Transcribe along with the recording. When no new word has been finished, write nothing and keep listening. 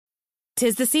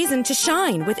'Tis the season to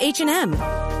shine with H&M.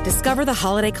 Discover the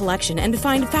holiday collection and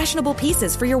find fashionable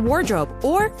pieces for your wardrobe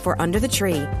or for under the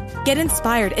tree. Get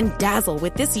inspired and dazzle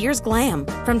with this year's glam.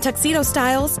 From tuxedo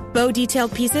styles, bow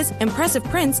detailed pieces, impressive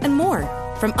prints, and more.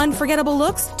 From unforgettable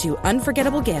looks to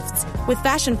unforgettable gifts. With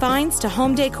fashion finds to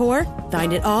home decor,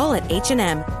 find it all at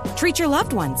H&M. Treat your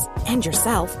loved ones and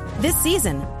yourself this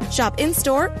season. Shop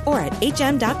in-store or at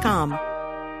hm.com.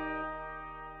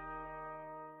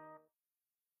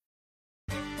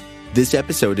 This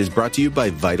episode is brought to you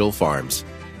by Vital Farms.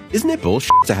 Isn't it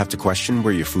bullshit to have to question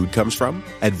where your food comes from?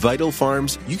 At Vital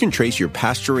Farms, you can trace your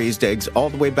pasture-raised eggs all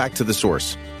the way back to the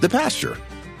source, the pasture.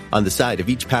 On the side of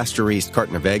each pasture-raised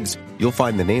carton of eggs, you'll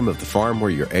find the name of the farm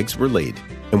where your eggs were laid.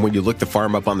 And when you look the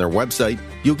farm up on their website,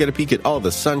 you'll get a peek at all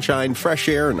the sunshine, fresh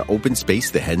air, and open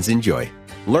space the hens enjoy.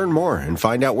 Learn more and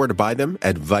find out where to buy them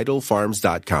at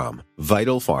vitalfarms.com.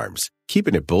 Vital Farms,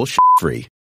 keeping it bullshit-free.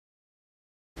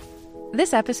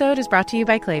 This episode is brought to you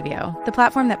by Klaviyo, the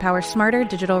platform that powers smarter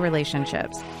digital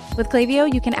relationships. With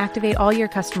Klaviyo, you can activate all your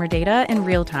customer data in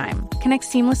real time, connect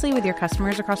seamlessly with your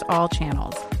customers across all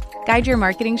channels, guide your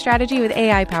marketing strategy with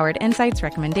AI-powered insights,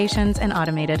 recommendations, and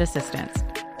automated assistance,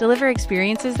 deliver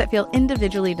experiences that feel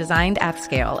individually designed at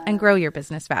scale, and grow your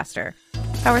business faster.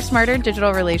 Power smarter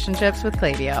digital relationships with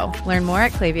Klaviyo. Learn more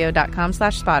at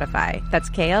klaviyo.com/Spotify. That's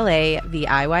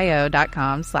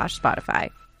KLAVIYO.com/Spotify.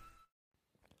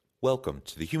 Welcome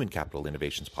to the Human Capital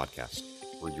Innovations Podcast.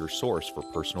 We're your source for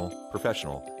personal,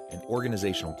 professional, and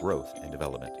organizational growth and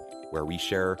development, where we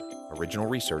share original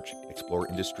research, explore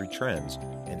industry trends,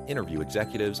 and interview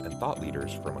executives and thought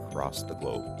leaders from across the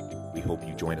globe. We hope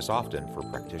you join us often for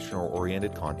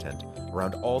practitioner-oriented content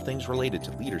around all things related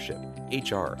to leadership,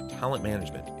 HR, talent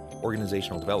management,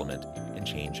 organizational development, and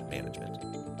change management.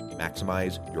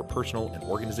 Maximize your personal and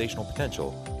organizational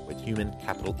potential with Human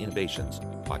Capital Innovations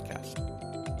Podcast.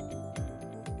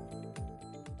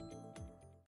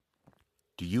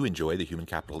 Do you enjoy the Human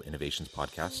Capital Innovations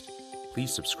Podcast?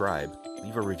 Please subscribe,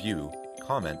 leave a review,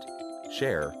 comment,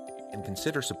 share, and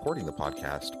consider supporting the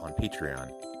podcast on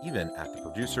Patreon, even at the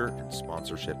producer and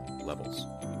sponsorship levels.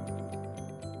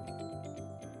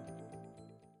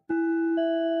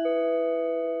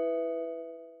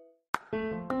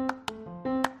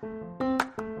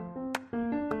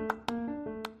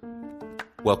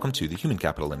 Welcome to the Human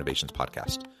Capital Innovations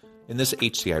Podcast. In this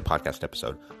HCI podcast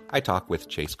episode, I talk with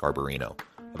Chase Garbarino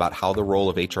about how the role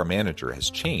of HR manager has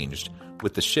changed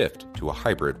with the shift to a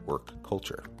hybrid work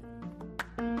culture.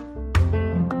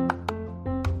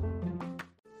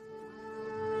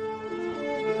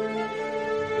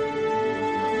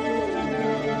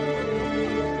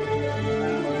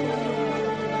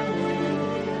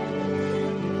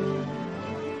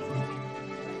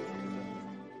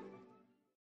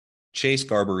 Chase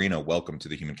Garbarino, welcome to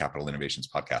the Human Capital Innovations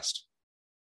Podcast.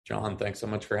 John, thanks so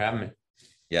much for having me.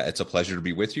 Yeah, it's a pleasure to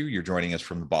be with you. You're joining us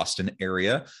from the Boston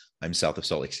area. I'm south of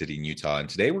Salt Lake City in Utah. And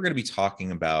today we're going to be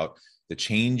talking about the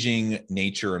changing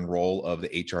nature and role of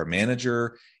the HR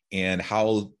manager and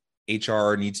how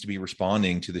HR needs to be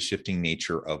responding to the shifting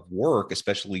nature of work,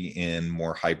 especially in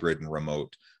more hybrid and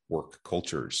remote work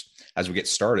cultures. As we get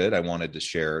started, I wanted to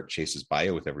share Chase's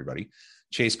bio with everybody.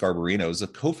 Chase Garbarino is the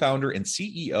co-founder and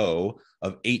CEO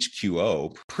of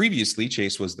HQO. Previously,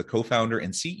 Chase was the co-founder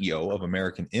and CEO of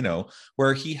American Inno,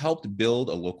 where he helped build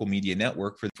a local media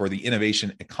network for the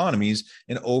innovation economies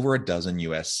in over a dozen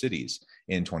U.S. cities.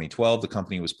 In 2012, the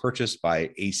company was purchased by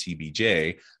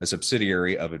ACBJ, a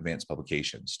subsidiary of Advanced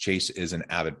Publications. Chase is an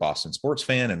avid Boston sports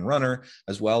fan and runner,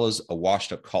 as well as a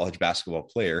washed-up college basketball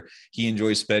player. He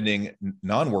enjoys spending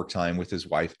non-work time with his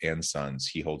wife and sons.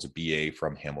 He holds a BA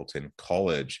from Hamilton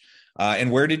College. And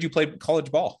where did you play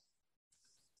college ball?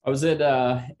 I was at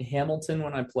Hamilton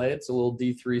when I played. It's a little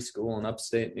D3 school in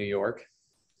upstate New York.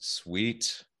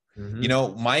 Sweet. Mm-hmm. You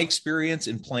know, my experience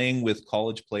in playing with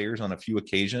college players on a few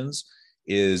occasions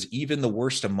is even the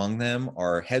worst among them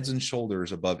are heads and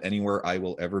shoulders above anywhere I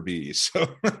will ever be. So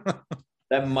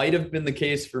that might have been the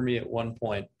case for me at one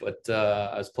point, but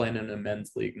I was playing in a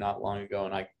men's league not long ago,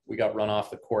 and we got run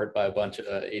off the court by a bunch of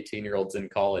 18-year-olds in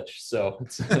college. So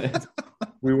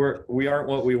we aren't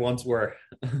what we once were.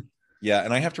 Yeah,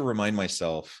 and I have to remind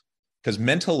myself, because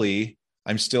mentally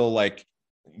I'm still like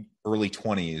early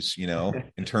 20s, you know,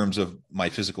 in terms of my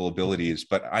physical abilities,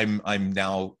 but I'm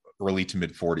now early to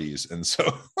mid 40s. And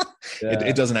so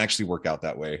it doesn't actually work out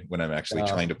that way when I'm actually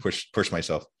trying to push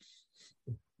myself.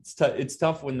 It's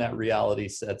tough when that reality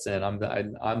sets in.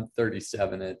 I'm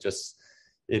 37.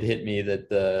 it hit me that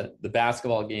the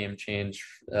basketball game changed,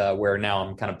 where now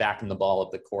I'm kind of backing the ball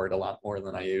up the court a lot more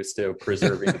than I used to,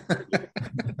 preserving.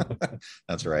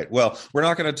 That's right. Well, we're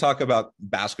not going to talk about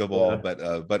basketball,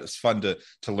 but it's fun to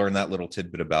learn that little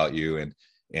tidbit about you, and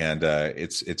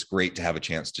it's great to have a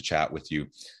chance to chat with you.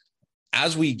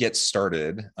 As we get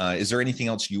started, is there anything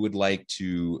else you would like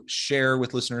to share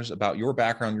with listeners about your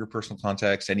background, your personal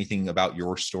context, anything about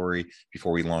your story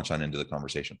before we launch on into the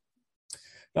conversation?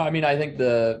 No, I mean, I think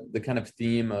the kind of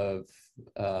theme of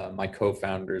my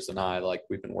co-founders and I, like,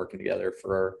 we've been working together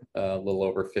for a little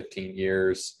over 15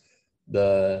 years.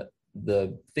 The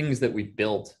things that we've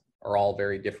built are all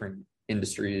very different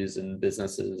industries and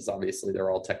businesses. Obviously, they're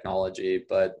all technology,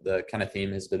 but the kind of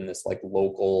theme has been this like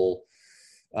local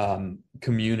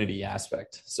community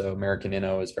aspect. So American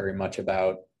Inno is very much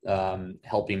about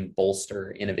helping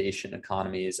bolster innovation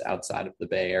economies outside of the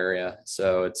Bay Area.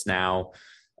 So it's now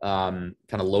kind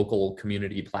of local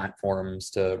community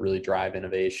platforms to really drive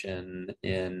innovation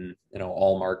in,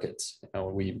 all markets.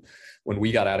 When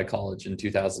we got out of college in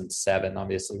 2007,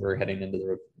 obviously we're heading into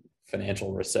the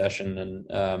financial recession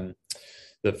and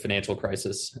the financial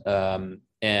crisis.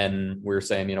 And we're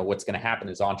saying, what's going to happen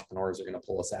is entrepreneurs are going to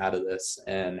pull us out of this.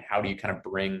 And how do you kind of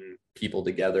bring people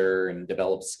together and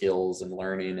develop skills and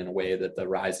learning in a way that the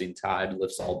rising tide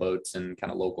lifts all boats in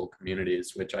kind of local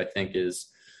communities, which I think is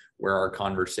where our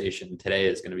conversation today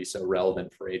is going to be so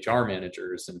relevant for HR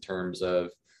managers in terms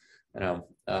of,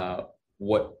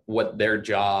 what their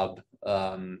job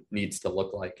needs to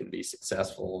look like and be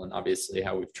successful. And obviously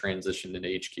how we've transitioned into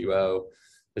HQO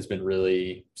has been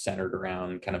really centered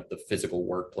around kind of the physical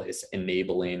workplace,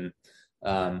 enabling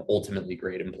ultimately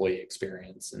great employee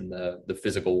experience. And the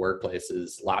physical workplace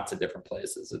is lots of different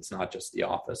places. It's not just the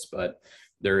office, but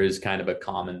there is kind of a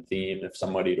common theme. If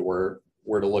somebody were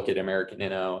to look at American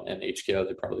Inno and HQO,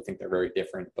 they probably think they're very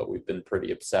different, but we've been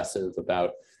pretty obsessive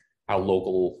about how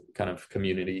local kind of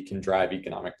community can drive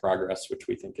economic progress, which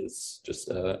we think is just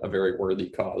a very worthy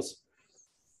cause.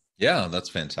 Yeah, that's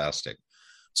fantastic.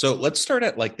 So let's start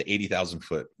at like the 80,000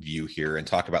 foot view here and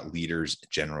talk about leaders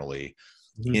generally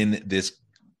in this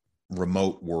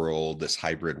remote world, this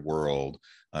hybrid world.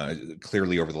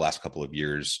 Clearly over the last couple of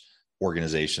years,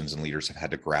 organizations and leaders have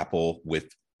had to grapple with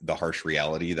the harsh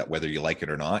reality that whether you like it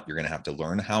or not, you're going to have to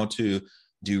learn how to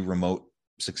do remote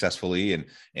successfully.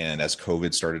 And as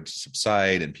COVID started to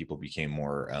subside and people became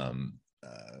more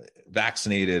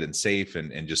vaccinated and safe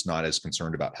and just not as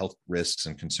concerned about health risks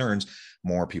and concerns,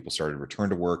 more people started to return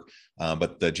to work.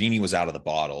 But the genie was out of the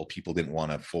bottle. People didn't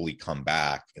want to fully come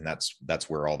back. And that's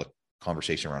where all the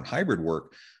conversation around hybrid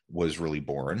work was really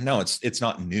born. No, it's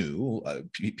not new.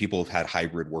 People have had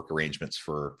hybrid work arrangements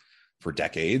for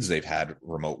decades. They've had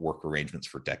remote work arrangements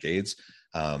for decades.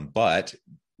 But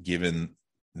given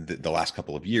the last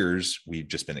couple of years, we've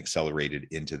just been accelerated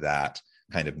into that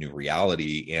kind of new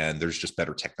reality. And there's just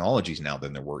better technologies now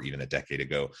than there were even a decade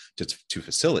ago to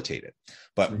facilitate it.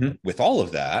 But with all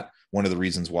of that, one of the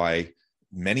reasons why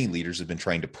many leaders have been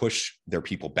trying to push their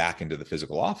people back into the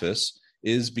physical office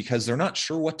is because they're not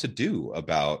sure what to do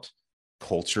about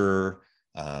culture,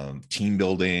 team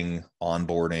building,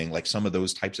 onboarding, like some of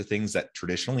those types of things that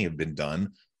traditionally have been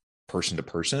done person to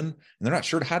person, and they're not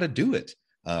sure how to do it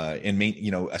and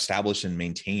establish and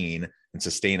maintain and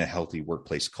sustain a healthy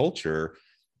workplace culture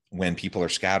when people are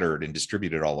scattered and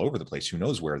distributed all over the place. Who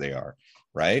knows where they are,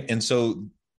 right? And so,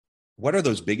 what are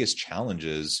those biggest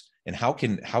challenges, and how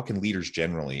can leaders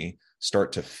generally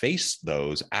start to face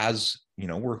those? As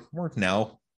we're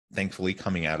now thankfully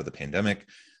coming out of the pandemic.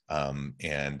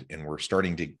 And we're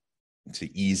starting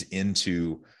to ease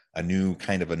into a new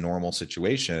kind of a normal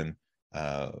situation.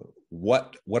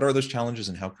 What are those challenges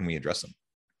and how can we address them?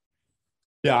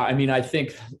 Yeah, I mean, I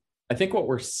think what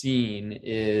we're seeing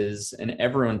is, and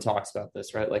everyone talks about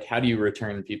this, right? Like, how do you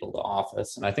return people to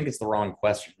office? And I think it's the wrong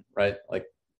question, right? Like,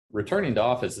 returning to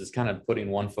office is kind of putting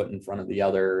one foot in front of the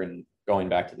other and going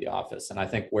back to the office. And I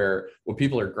think what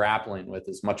people are grappling with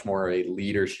is much more a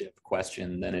leadership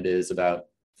question than it is about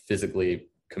physically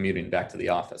commuting back to the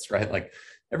office, right? Like,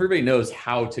 everybody knows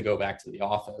how to go back to the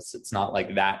office. It's not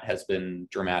like that has been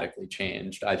dramatically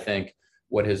changed. I think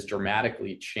what has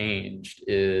dramatically changed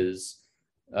is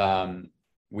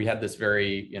we had this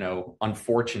very,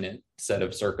 unfortunate set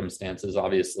of circumstances.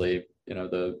 Obviously,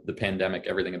 the pandemic,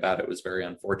 everything about it was very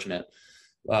unfortunate.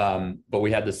 But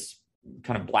we had this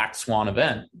kind of black swan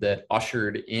event that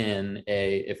ushered in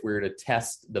if we were to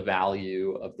test the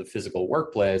value of the physical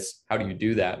workplace, how do you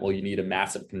do that? Well, you need a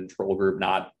massive control group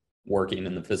not working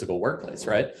in the physical workplace,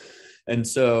 right? And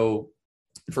so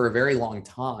for a very long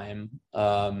time,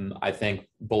 I think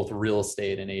both real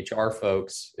estate and HR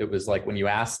folks, it was like when you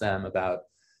ask them about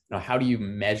how do you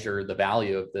measure the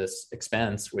value of this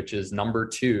expense, which is number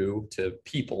two to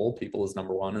people? People is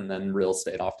number one, and then real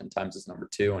estate oftentimes is number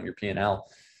two on your P&L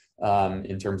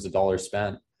in terms of dollars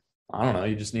spent. I don't know,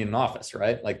 you just need an office,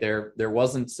 right? Like there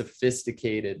wasn't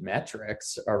sophisticated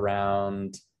metrics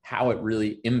around how it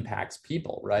really impacts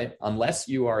people, right? Unless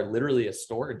you are literally a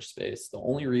storage space. The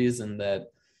only reason that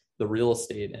the real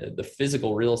estate, the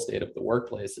physical real estate of the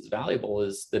workplace is valuable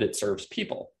is that it serves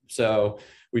people. So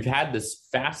we've had this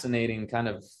fascinating kind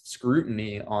of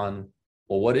scrutiny on,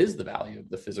 well, what is the value of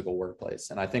the physical workplace?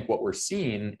 And I think what we're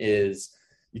seeing is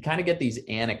you kind of get these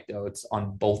anecdotes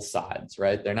on both sides,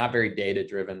 right? They're not very data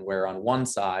driven, where on one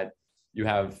side you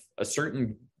have a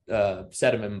certain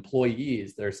set of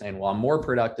employees that are saying, well, I'm more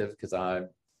productive because I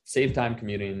save time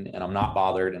commuting and I'm not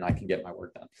bothered and I can get my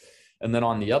work done. And then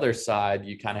on the other side,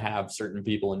 you kind of have certain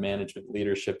people in management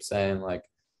leadership saying like,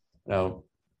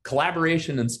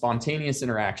 collaboration and spontaneous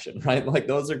interaction, right? Like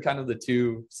those are kind of the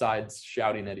two sides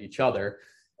shouting at each other.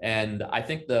 And I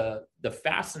think the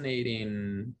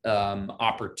fascinating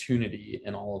opportunity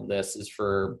in all of this is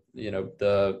for,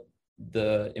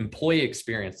 the employee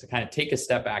experience to kind of take a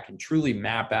step back and truly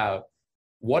map out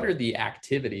what are the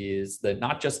activities that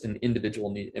not just an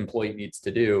individual employee needs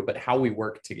to do, but how we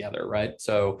work together, right?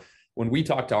 So when we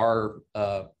talk to our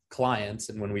clients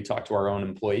and when we talk to our own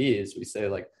employees, we say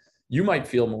like, you might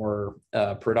feel more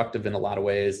productive in a lot of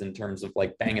ways in terms of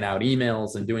like banging out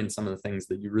emails and doing some of the things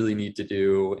that you really need to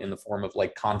do in the form of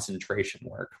like concentration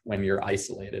work when you're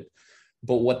isolated.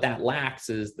 But what that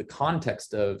lacks is the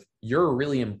context of you're a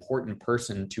really important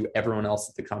person to everyone else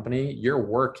at the company. Your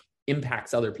work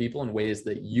impacts other people in ways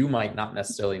that you might not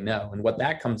necessarily know. And what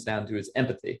that comes down to is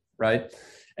empathy, right?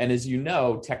 And as you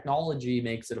know, technology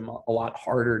makes it a lot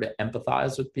harder to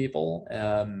empathize with people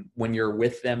when you're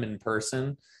with them in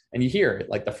person. And you hear it,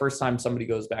 like the first time somebody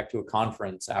goes back to a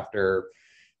conference after,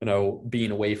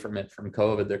 being away from it from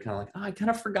COVID, they're kind of like, I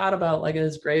kind of forgot about, like,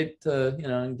 it's great to,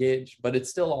 engage, but it's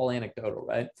still all anecdotal,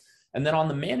 right? And then on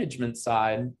the management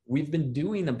side, we've been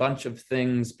doing a bunch of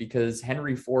things because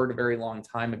Henry Ford a very long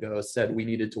time ago said we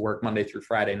needed to work Monday through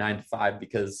Friday, 9 to 5,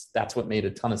 because that's what made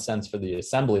a ton of sense for the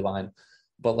assembly line.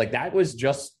 But like, that was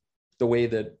just the way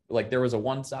that, like, there was a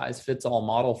one size fits all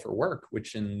model for work,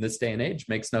 which in this day and age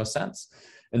makes no sense.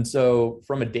 And so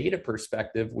from a data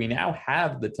perspective, we now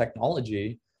have the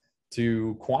technology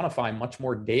to quantify much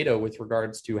more data with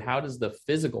regards to how does the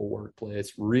physical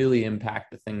workplace really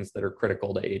impact the things that are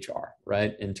critical to HR,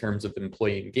 right? In terms of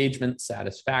employee engagement,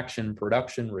 satisfaction,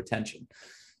 production, retention.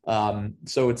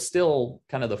 So it's still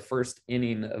kind of the first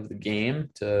inning of the game,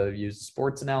 to use a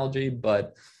sports analogy,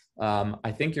 but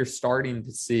I think you're starting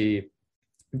to see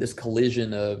this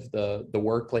collision of the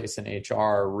workplace and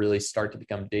HR really start to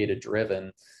become data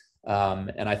driven.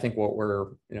 And I think what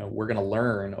we're going to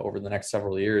learn over the next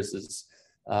several years is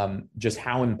just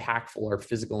how impactful our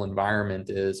physical environment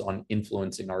is on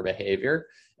influencing our behavior.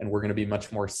 And we're going to be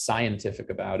much more scientific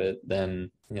about it than,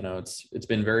 it's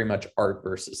been very much art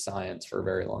versus science for a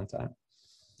very long time.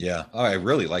 Yeah, I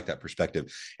really like that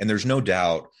perspective. And there's no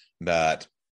doubt that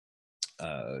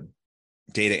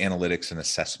data analytics and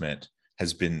assessment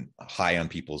has been high on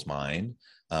people's mind,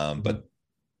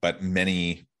 but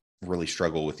many really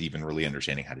struggle with even really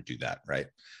understanding how to do that, right?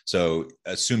 So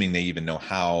assuming they even know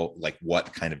how, like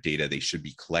what kind of data they should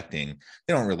be collecting,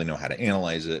 they don't really know how to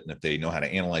analyze it. And if they know how to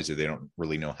analyze it, they don't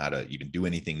really know how to even do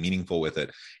anything meaningful with it.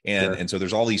 And, and so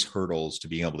there's all these hurdles to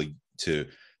being able to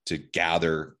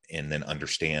gather and then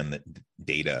understand that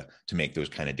data to make those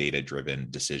kind of data-driven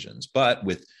decisions. But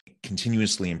with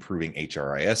continuously improving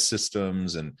HRIS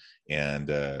systems and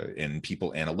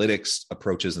people analytics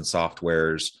approaches and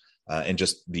softwares, and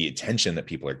just the attention that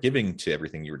people are giving to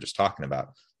everything you were just talking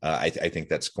about, I think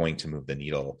that's going to move the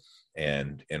needle.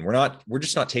 And we're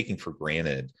just not taking for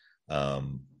granted,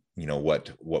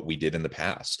 what we did in the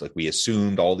past. Like, we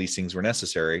assumed all these things were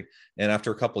necessary, and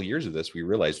after a couple of years of this, we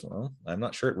realized, well, I'm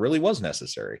not sure it really was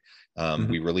necessary.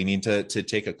 We really need to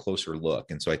take a closer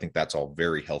look. And so I think that's all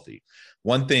very healthy.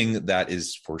 One thing that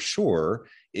is for sure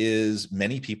is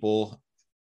many people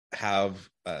have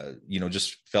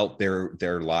just felt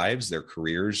their lives, their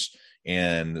careers,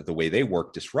 and the way they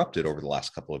work disrupted over the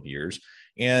last couple of years.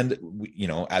 And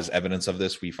as evidence of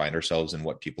this, we find ourselves in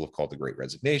what people have called the Great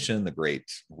Resignation, the Great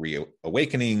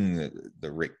Reawakening, the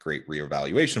Great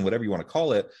Reevaluation, whatever you want to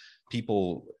call it.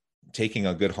 People taking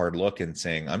a good hard look and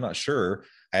saying, I'm not sure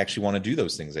I actually want to do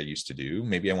those things I used to do.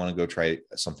 Maybe I want to go try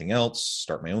something else,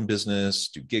 start my own business,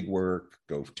 do gig work,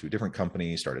 go to a different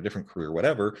company, start a different career,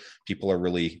 whatever. People are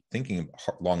really thinking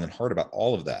long and hard about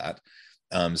all of that.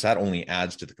 So that only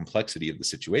adds to the complexity of the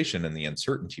situation and the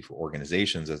uncertainty for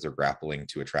organizations as they're grappling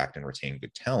to attract and retain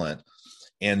good talent,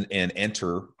 and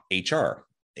enter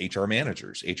HR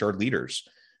managers, HR leaders.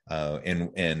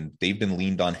 And they've been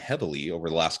leaned on heavily over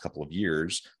the last couple of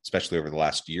years, especially over the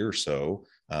last year or so,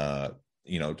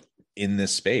 in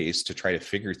this space to try to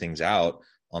figure things out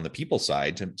on the people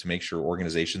side to make sure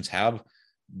organizations have,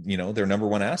 their number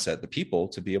one asset, the people,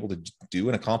 to be able to do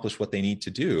and accomplish what they need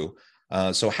to do.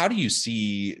 So how do you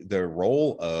see the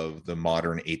role of the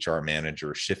modern HR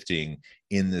manager shifting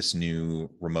in this new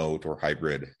remote or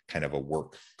hybrid kind of a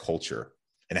work culture?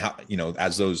 And how,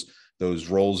 as those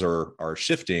roles are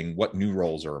shifting, what new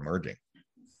roles are emerging?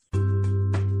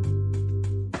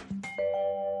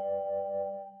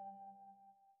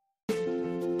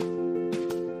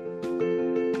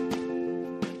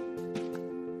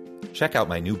 Check out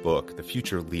my new book, The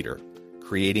Future Leader: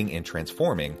 Creating and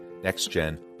Transforming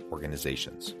Next-Gen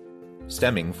Organizations.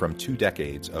 Stemming from 2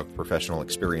 decades of professional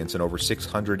experience and over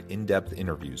 600 in-depth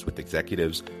interviews with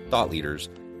executives, thought leaders,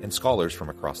 and scholars from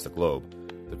across the globe,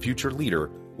 The Future Leader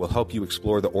will help you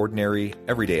explore the ordinary,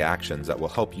 everyday actions that will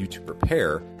help you to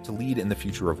prepare to lead in the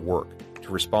future of work, to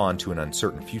respond to an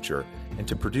uncertain future, and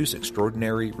to produce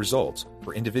extraordinary results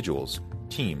for individuals,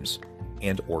 teams,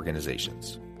 and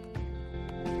organizations.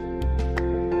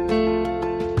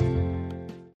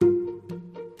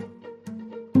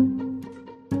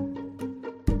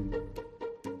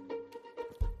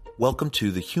 Welcome to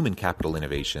the Human Capital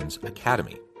Innovations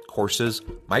Academy. Courses,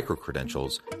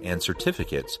 micro-credentials, and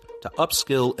certificates to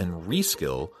upskill and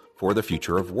reskill for the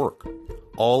future of work.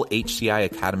 All HCI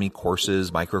Academy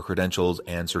courses, micro-credentials,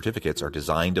 and certificates are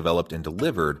designed, developed, and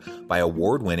delivered by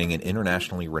award-winning and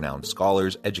internationally renowned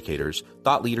scholars, educators,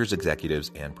 thought leaders,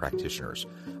 executives, and practitioners.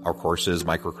 Our courses,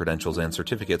 micro-credentials, and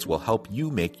certificates will help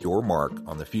you make your mark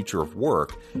on the future of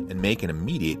work and make an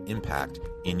immediate impact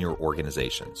in your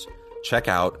organizations. Check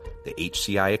out the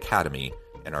HCI Academy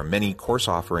and our many course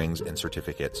offerings and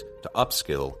certificates to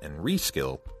upskill and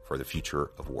reskill for the future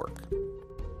of work.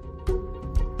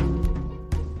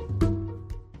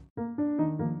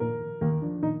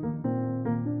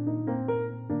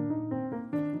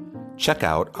 Check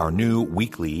out our new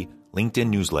weekly LinkedIn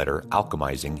newsletter,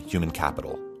 Alchemizing Human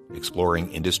Capital,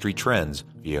 exploring industry trends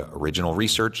via original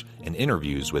research and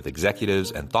interviews with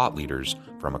executives and thought leaders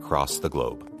from across the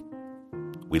globe.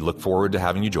 We look forward to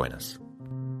having you join us.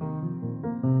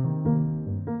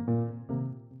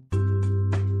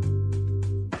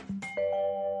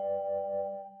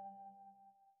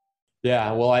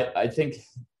 Yeah, well, I think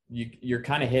you're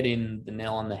kind of hitting the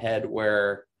nail on the head,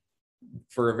 where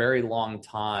for a very long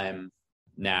time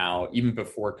now, even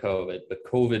before COVID, but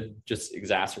COVID just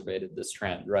exacerbated this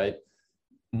trend, right?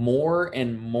 More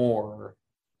and more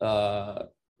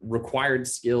required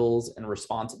skills and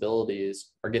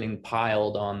responsibilities are getting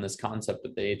piled on this concept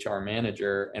of the HR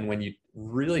manager. And when you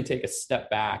really take a step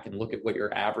back and look at what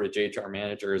your average HR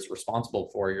manager is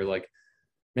responsible for, you're like,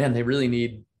 man, they really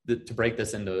need to break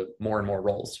this into more and more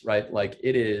roles, right? Like,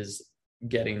 it is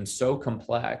getting so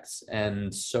complex,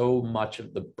 and so much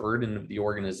of the burden of the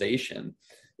organization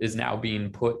is now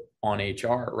being put on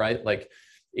HR, right? Like,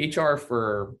 HR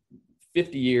for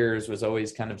 50 years was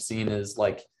always kind of seen as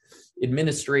like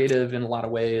administrative in a lot of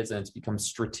ways, and it's become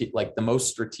like the most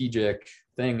strategic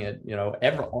thing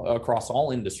across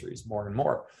all industries more and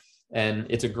more. And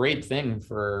it's a great thing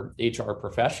for HR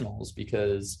professionals,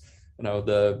 because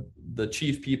the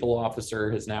chief people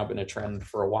officer has now been a trend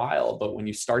for a while. But when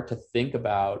you start to think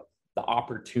about the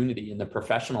opportunity and the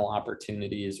professional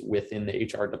opportunities within the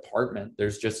HR department,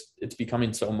 it's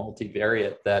becoming so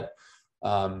multivariate that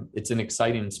it's an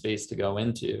exciting space to go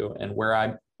into. And where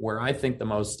I think the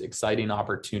most exciting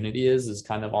opportunity is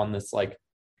kind of on this like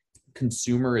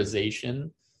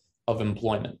consumerization of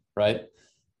employment, right?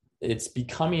 It's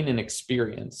becoming an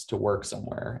experience to work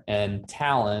somewhere, and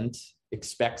talent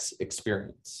expects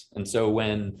experience. And so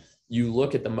when you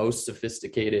look at the most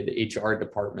sophisticated HR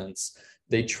departments,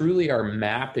 they truly are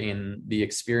mapping the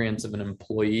experience of an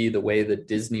employee the way that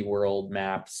Disney World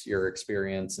maps your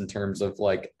experience in terms of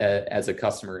like as a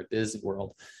customer at Disney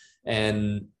World.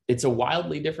 And it's a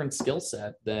wildly different skill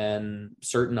set than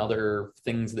certain other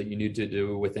things that you need to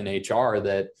do within HR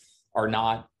that are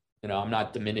not, I'm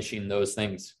not diminishing those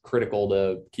things critical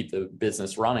to keep the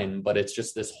business running, but it's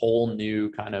just this whole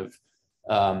new kind of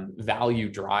value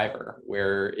driver,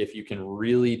 where if you can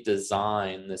really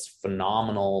design this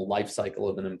phenomenal life cycle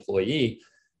of an employee,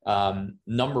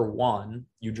 number one,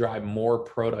 you drive more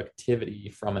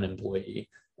productivity from an employee.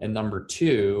 And number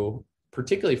two,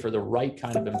 particularly for the right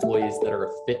kind of employees that are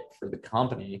a fit for the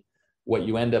company, what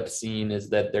you end up seeing is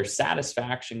that their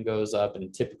satisfaction goes up,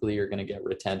 and typically you're going to get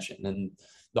retention. And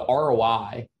the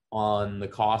ROI on the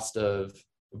cost of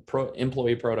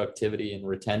employee productivity and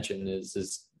retention is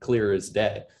as clear as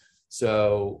day.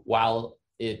 So while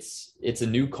it's a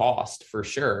new cost for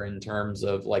sure in terms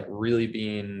of like really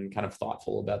being kind of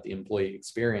thoughtful about the employee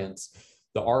experience,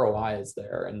 the ROI is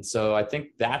there. And so I think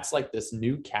that's like this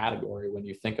new category when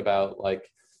you think about like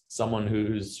someone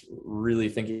who's really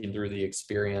thinking through the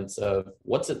experience of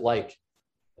what's it like,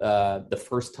 the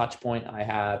first touch point I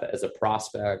have as a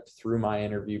prospect through my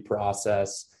interview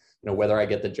process, whether I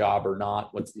get the job or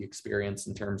not, what's the experience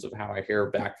in terms of how I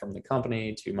hear back from the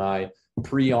company, to my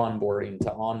pre-onboarding to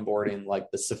onboarding.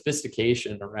 Like the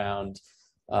sophistication around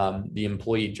the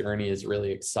employee journey is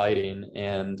really exciting.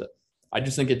 And I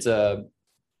just think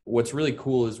what's really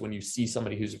cool is when you see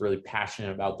somebody who's really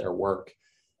passionate about their work.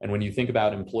 And when you think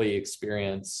about employee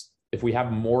experience, if we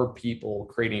have more people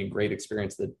creating a great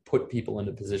experience that put people in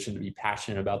a position to be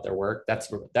passionate about their work, that's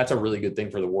a really good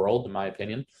thing for the world, in my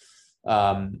opinion.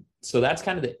 So that's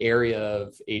kind of the area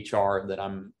of HR that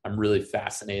I'm really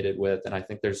fascinated with. And I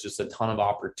think there's just a ton of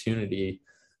opportunity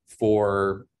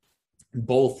for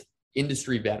both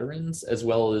industry veterans as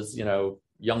well as,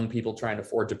 young people trying to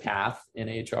forge a path in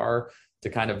HR to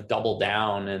kind of double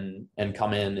down and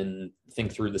come in and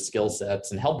think through the skill sets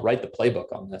and help write the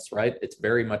playbook on this, right? It's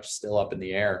very much still up in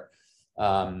the air,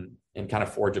 and kind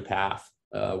of forge a path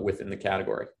within the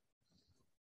category.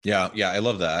 Yeah, I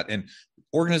love that. And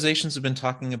organizations have been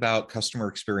talking about customer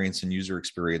experience and user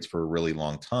experience for a really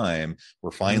long time.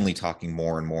 We're finally talking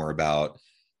more and more about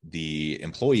the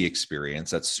employee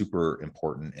experience. That's super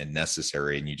important and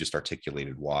necessary. And you just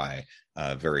articulated why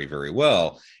very, very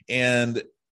well. And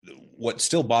what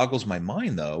still boggles my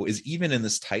mind, though, is even in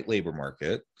this tight labor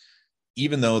market,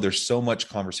 even though there's so much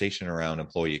conversation around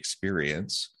employee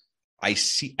experience, I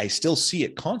still see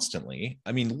it constantly.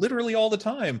 I mean, literally all the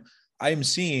time, I'm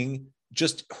seeing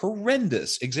just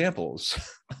horrendous examples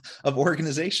of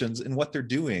organizations and what they're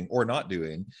doing or not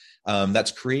doing.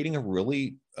 That's creating a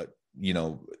really,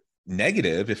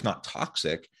 negative, if not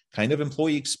toxic, kind of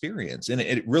employee experience. And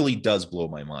it really does blow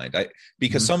my mind.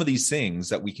 Because some of these things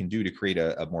that we can do to create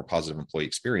a more positive employee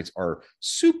experience are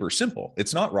super simple.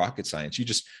 It's not rocket science. You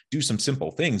just do some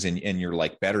simple things and you're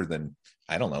like better than,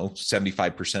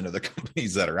 75% of the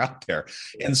companies that are out there.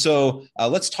 And so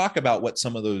let's talk about what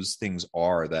some of those things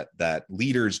are that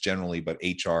leaders generally, but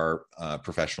HR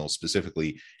professionals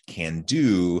specifically, can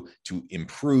do to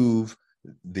improve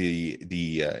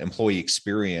the employee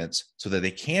experience so that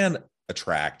they can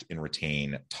attract and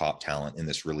retain top talent in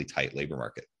this really tight labor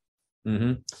market.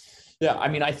 Mm-hmm. Yeah. I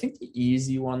mean, I think the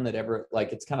easy one that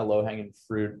it's kind of low hanging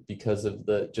fruit because of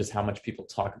just how much people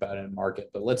talk about it in market,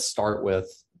 but let's start with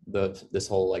this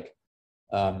whole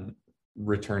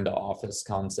return to office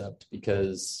concept,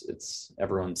 because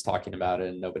everyone's talking about it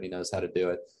and nobody knows how to do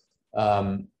it.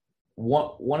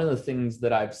 One of the things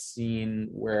that I've seen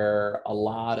where a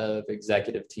lot of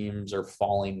executive teams are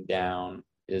falling down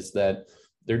is that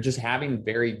they're just having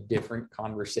very different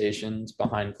conversations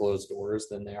behind closed doors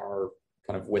than they are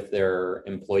kind of with their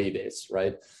employee base,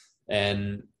 right?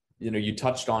 And you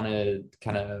touched on it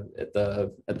kind of at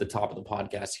the top of the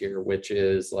podcast here, which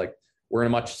is like we're in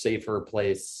a much safer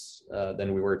place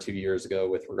than we were 2 years ago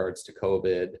with regards to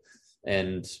COVID,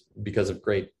 and because of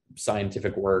great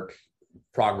scientific work,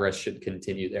 progress should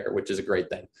continue there, which is a great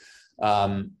thing.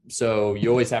 So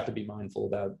you always have to be mindful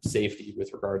about safety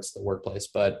with regards to the workplace,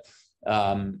 but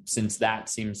since that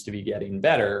seems to be getting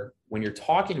better, when you're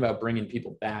talking about bringing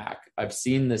people back, I've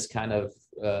seen this kind of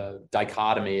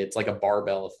dichotomy. It's like a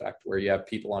barbell effect where you have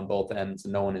people on both ends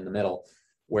and no one in the middle,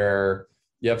 where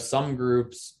you have some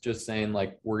groups just saying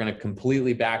like, we're going to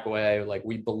completely back away. Like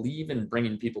we believe in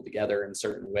bringing people together in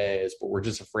certain ways, but we're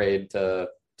just afraid to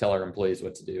tell our employees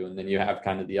what to do. And then you have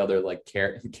kind of the other like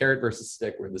carrot versus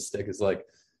stick, where the stick is like,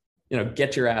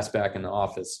 get your ass back in the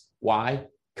office. Why?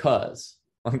 'Cause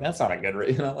that's not a good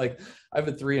reason. Like I have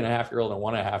a 3.5-year-old and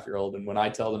 1.5-year-old. And when I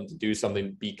tell them to do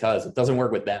something because it doesn't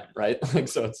work with them, right? Like,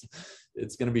 so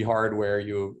it's going to be hard where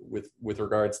you, with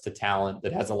regards to talent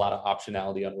that has a lot of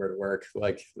optionality on where to work,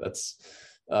 like that's,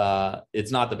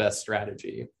 it's not the best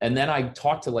strategy. And then I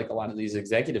talk to like a lot of these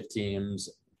executive teams,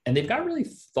 and they've got really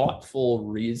thoughtful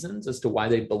reasons as to why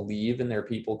they believe in their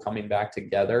people coming back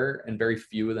together. And very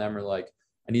few of them are like,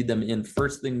 I need them in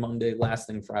first thing Monday, last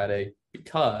thing Friday,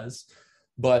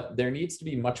 but there needs to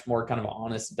be much more kind of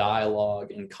honest dialogue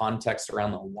and context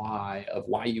around the why of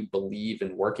why you believe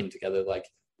in working together, like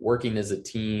working as a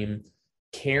team,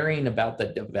 caring about the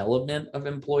development of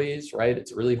employees, right?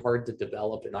 It's really hard to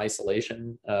develop in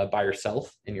isolation by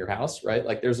yourself in your house, right?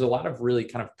 Like there's a lot of really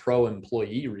kind of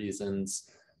pro-employee reasons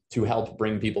to help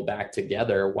bring people back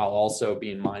together while also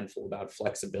being mindful about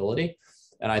flexibility.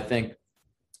 And I think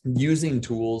using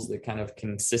tools that kind of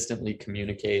consistently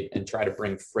communicate and try to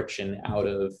bring friction out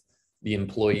of the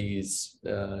employee's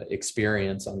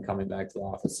experience on coming back to the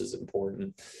office is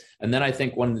important. And then I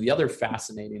think one of the other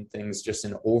fascinating things just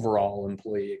in overall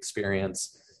employee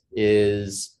experience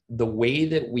is the way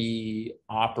that we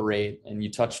operate. And you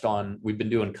touched on, we've been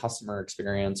doing customer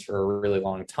experience for a really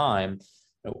long time.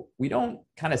 We don't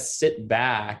kind of sit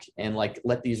back and like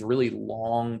let these really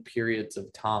long periods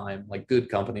of time, like good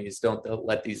companies don't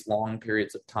let these long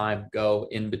periods of time go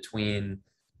in between,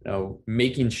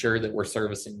 making sure that we're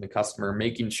servicing the customer,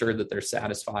 making sure that they're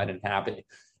satisfied and happy.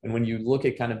 And when you look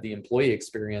at kind of the employee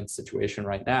experience situation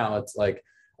right now, it's like,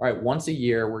 all right, once a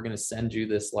year, we're going to send you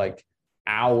this like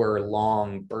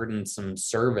hour-long burdensome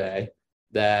survey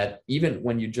that even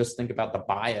when you just think about the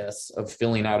bias of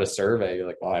filling out a survey, you're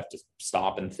like, well, I have to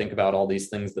stop and think about all these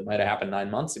things that might have happened 9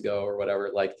 months ago or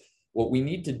whatever. Like what we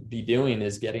need to be doing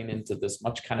is getting into this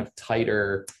much kind of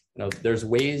tighter, there's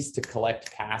ways to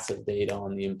collect passive data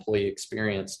on the employee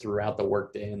experience throughout the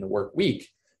workday and the work week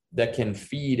that can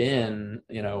feed in,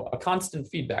 a constant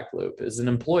feedback loop. As an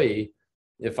employee,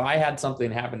 if I had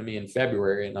something happen to me in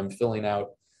February and I'm filling out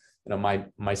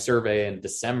my survey in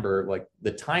December, like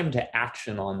the time to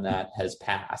action on that has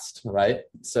passed, right?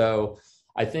 So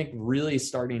I think really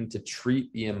starting to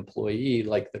treat the employee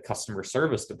like the customer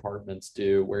service departments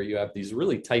do, where you have these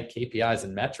really tight KPIs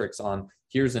and metrics on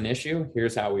here's an issue,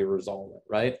 here's how we resolve it,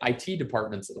 right? IT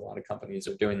departments at a lot of companies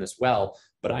are doing this well,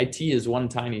 but IT is one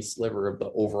tiny sliver of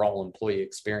the overall employee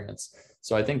experience.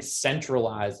 So I think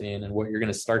centralizing, and what you're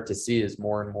going to start to see is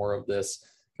more and more of this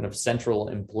kind of central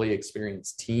employee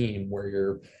experience team where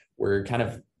you're kind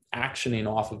of actioning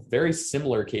off of very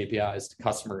similar KPIs to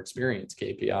customer experience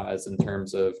KPIs in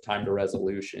terms of time to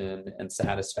resolution and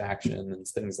satisfaction and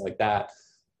things like that,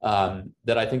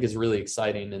 that I think is really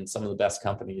exciting. And some of the best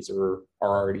companies are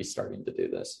already starting to do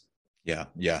this.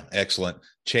 Yeah. Excellent.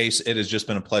 Chase, it has just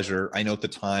been a pleasure. I know at the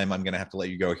time I'm going to have to let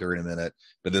you go here in a minute,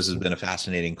 but this has been a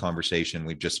fascinating conversation.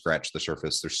 We've just scratched the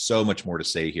surface. There's so much more to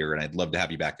say here, and I'd love to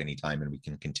have you back anytime and we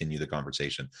can continue the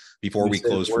conversation. Before we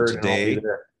close for today.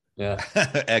 Yeah.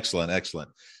 Excellent.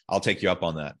 I'll take you up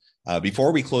on that.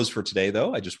 Before we close for today,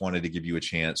 though, I just wanted to give you a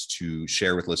chance to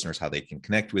share with listeners how they can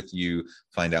connect with you,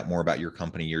 find out more about your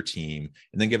company, your team,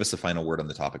 and then give us the final word on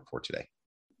the topic for today.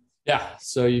 Yeah.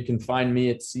 So you can find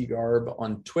me at CGarb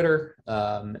on Twitter,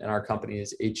 and our company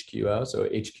is HQO. So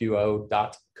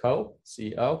HQO.co,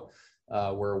 CO.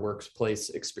 We're a workplace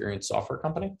experience software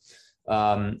company.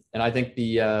 And I think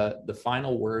the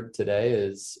final word today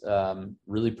is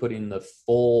really putting the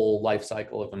full life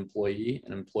cycle of employee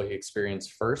and employee experience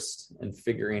first, and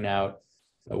figuring out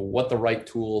what the right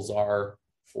tools are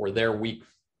for their week,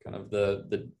 kind of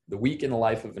the week in the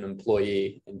life of an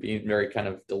employee, and being very kind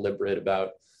of deliberate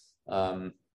about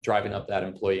driving up that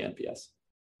employee NPS.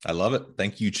 I love it.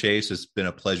 Thank you, Chase. It's been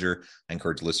a pleasure. I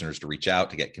encourage listeners to reach out,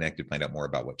 to get connected, find out more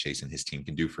about what Chase and his team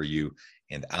can do for you.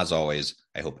 And as always,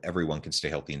 I hope everyone can stay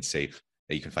healthy and safe,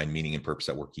 that you can find meaning and purpose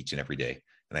at work each and every day.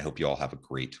 And I hope you all have a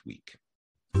great week.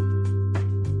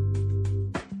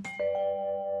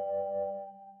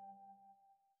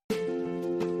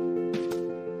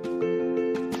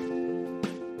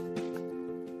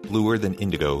 Bluer Than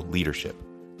Indigo Leadership,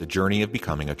 the journey of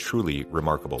becoming a truly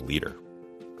remarkable leader.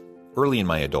 Early in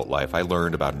my adult life, I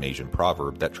learned about an Asian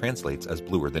proverb that translates as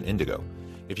bluer than indigo.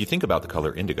 If you think about the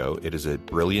color indigo, it is a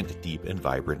brilliant, deep, and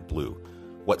vibrant blue,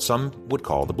 what some would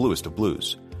call the bluest of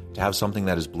blues. To have something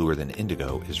that is bluer than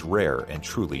indigo is rare and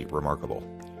truly remarkable.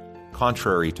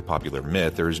 Contrary to popular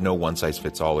myth, there is no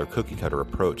one-size-fits-all or cookie-cutter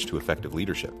approach to effective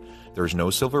leadership. There is no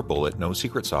silver bullet, no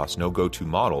secret sauce, no go-to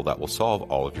model that will solve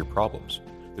all of your problems.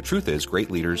 The truth is,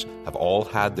 great leaders have all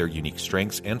had their unique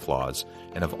strengths and flaws,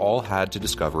 and have all had to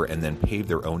discover and then pave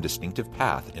their own distinctive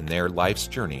path in their life's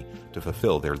journey to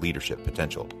fulfill their leadership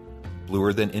potential.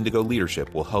 Bluer Than Indigo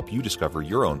Leadership will help you discover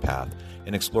your own path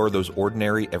and explore those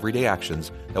ordinary, everyday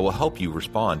actions that will help you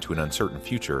respond to an uncertain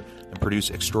future and produce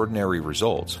extraordinary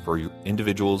results for your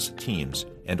individuals, teams,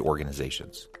 and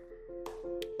organizations.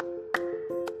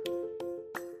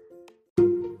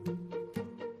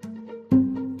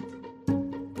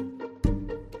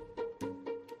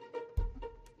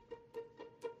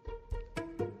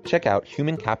 Check out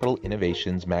Human Capital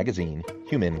Innovations magazine,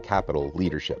 Human Capital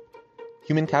Leadership.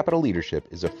 Human Capital Leadership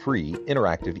is a free,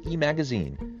 interactive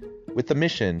e-magazine with the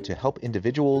mission to help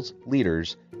individuals,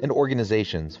 leaders, and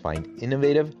organizations find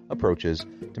innovative approaches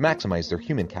to maximize their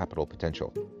human capital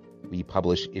potential. We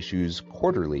publish issues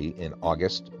quarterly in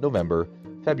August, November,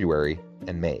 February,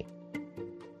 and May.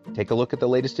 Take a look at the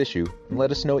latest issue and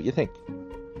let us know what you think.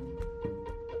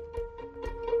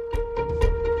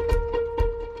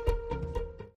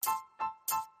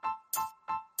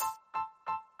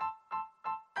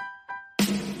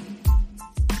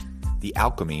 The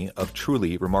alchemy of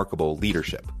truly remarkable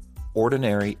leadership.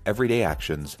 Ordinary, everyday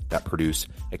actions that produce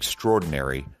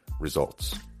extraordinary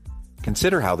results.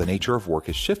 Consider how the nature of work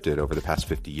has shifted over the past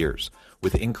 50 years.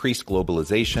 With increased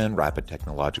globalization, rapid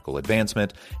technological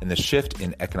advancement, and the shift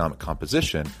in economic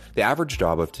composition, the average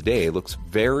job of today looks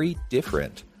very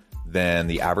different than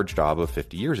the average job of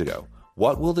 50 years ago.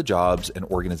 What will the jobs and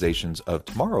organizations of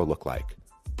tomorrow look like?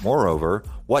 Moreover,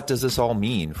 what does this all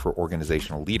mean for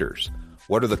organizational leaders?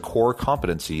 What are the core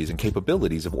competencies and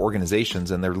capabilities of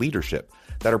organizations and their leadership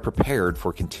that are prepared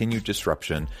for continued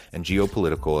disruption and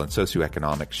geopolitical and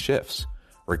socioeconomic shifts?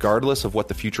 Regardless of what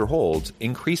the future holds,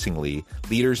 increasingly,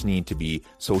 leaders need to be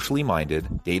socially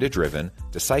minded, data-driven,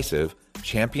 decisive,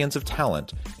 champions of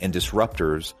talent, and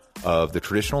disruptors of the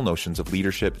traditional notions of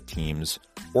leadership, teams,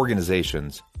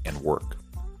 organizations, and work.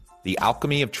 The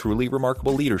alchemy of truly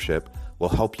remarkable leadership will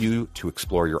help you to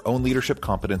explore your own leadership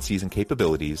competencies and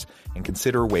capabilities and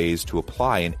consider ways to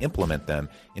apply and implement them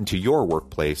into your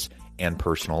workplace and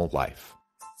personal life.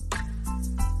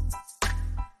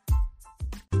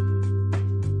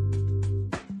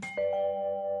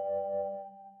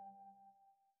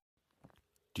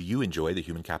 Do you enjoy the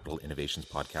Human Capital Innovations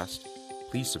podcast?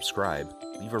 Please subscribe,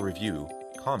 leave a review,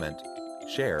 comment,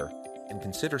 share, and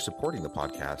consider supporting the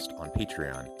podcast on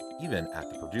Patreon, even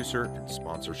at the producer and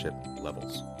sponsorship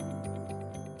levels.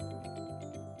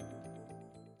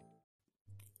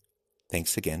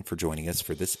 Thanks again for joining us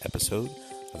for this episode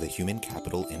of the Human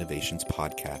Capital Innovations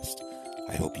podcast.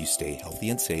 I hope you stay healthy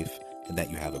and safe and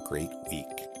that you have a great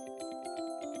week.